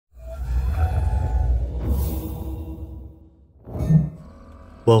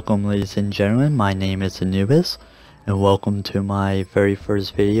Welcome ladies and gentlemen, my name is Anubis, and welcome to my very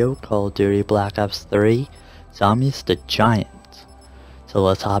first video, Call of Duty Black Ops 3 Zombies the Giants. So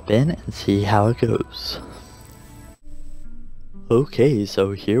let's hop in and see how it goes. Okay,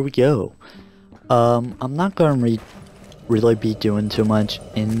 so here we go. I'm not gonna really be doing too much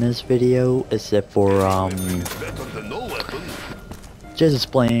in this video, except for just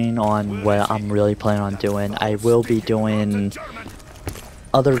explaining on what I'm really planning on doing. I will be doing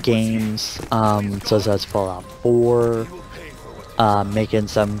other games, such as Fallout 4, making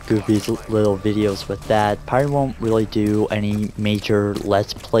some goofy little videos with that. Probably won't really do any major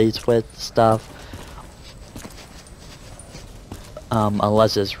Let's Plays with stuff,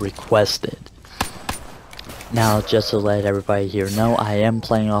 unless it's requested. Now, just to let everybody here know, I am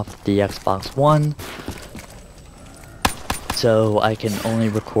playing off the Xbox One, so I can only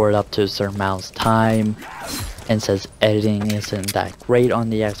record up to a certain amount of time. And since editing isn't that great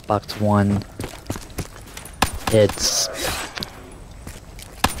on the Xbox One, it's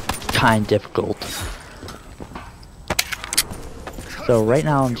kind of difficult. So right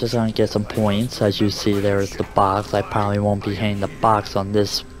now I'm just gonna get some points. As you see, there's the box. I probably won't be hitting the box on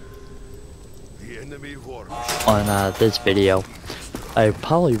this video. I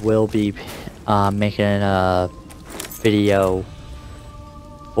probably will be making a video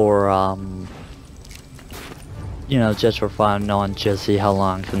for you know, just for fun, on just see how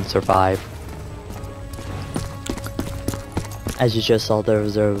long I can survive. As you just saw, there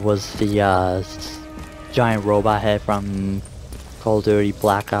was the giant robot head from Call of Duty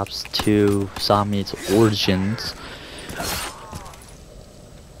Black Ops 2 Zombies Origins,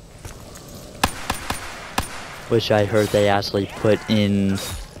 which I heard they actually put in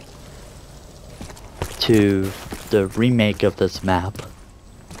to the remake of this map.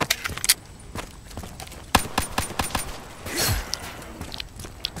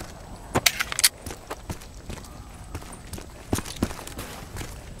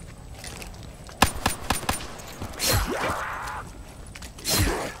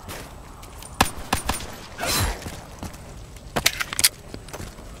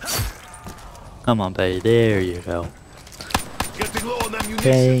 Come on, buddy, there you go.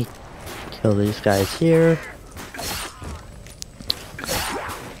 Okay, kill these guys here.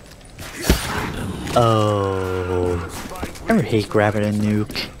 Oh, I ever hate grabbing a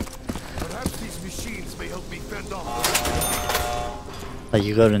nuke. Like,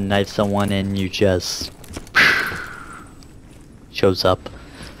 you go to knife someone and you just shows up.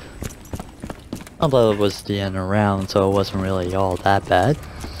 Although it was the end of the round, so it wasn't really all that bad.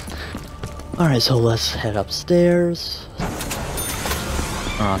 Alright, so let's head upstairs.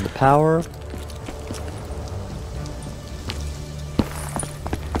 We're on the power.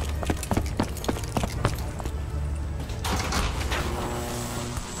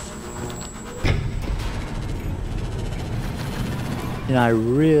 You know, I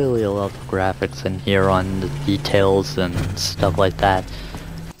really love the graphics in here on the details and stuff like that.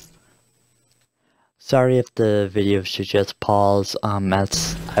 Sorry if the video should just pause.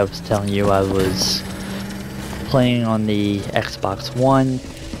 As I was telling you, I was playing on the Xbox One,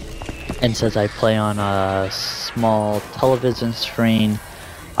 and since I play on a small television screen,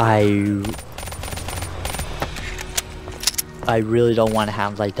 I really don't want to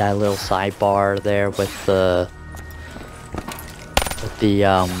have like that little sidebar there with the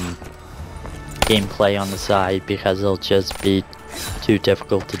gameplay on the side, because it'll just be too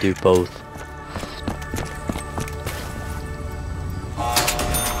difficult to do both.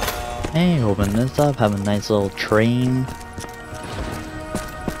 Hey, open this up, have a nice little train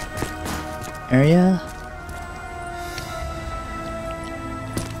area.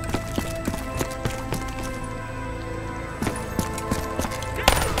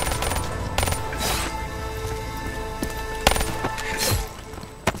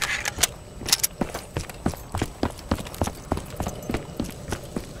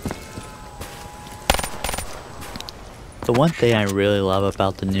 The one thing I really love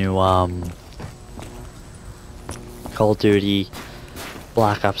about the new Call of Duty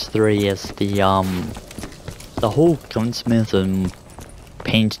Black Ops 3 is the whole gunsmith and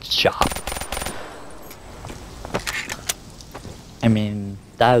paint shop. I mean,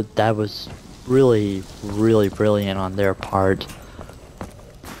 that was really brilliant on their part,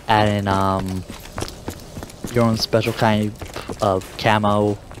 adding your own special kind of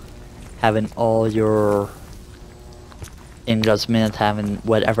camo, having all your adjustments, having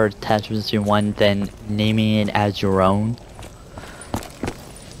whatever attachments you want, then naming it as your own.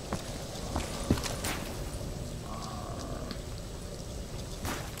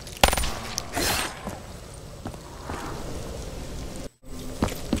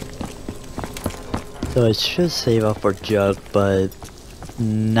 So I should save up for Jug, but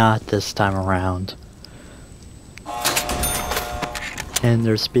not this time around. And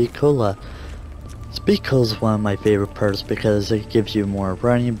there's Speed Cola. Speed Cola is one of my favorite perks because it gives you more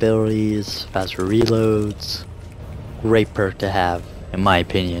running abilities, faster reloads. Great perk to have, in my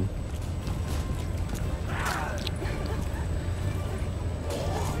opinion.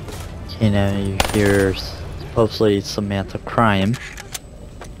 Okay, now you hear supposedly Samantha crying.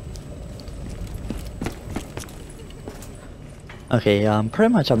 Okay,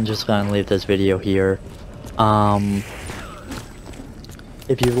 pretty much I'm just gonna leave this video here.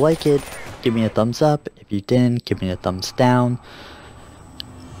 If you like it, give me a thumbs up. If you didn't, give me a thumbs down.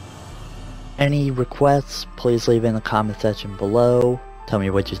 Any requests, please leave in the comment section below. Tell me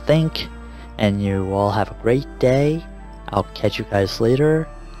what you think. And you all have a great day. I'll catch you guys later.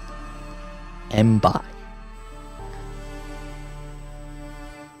 And bye.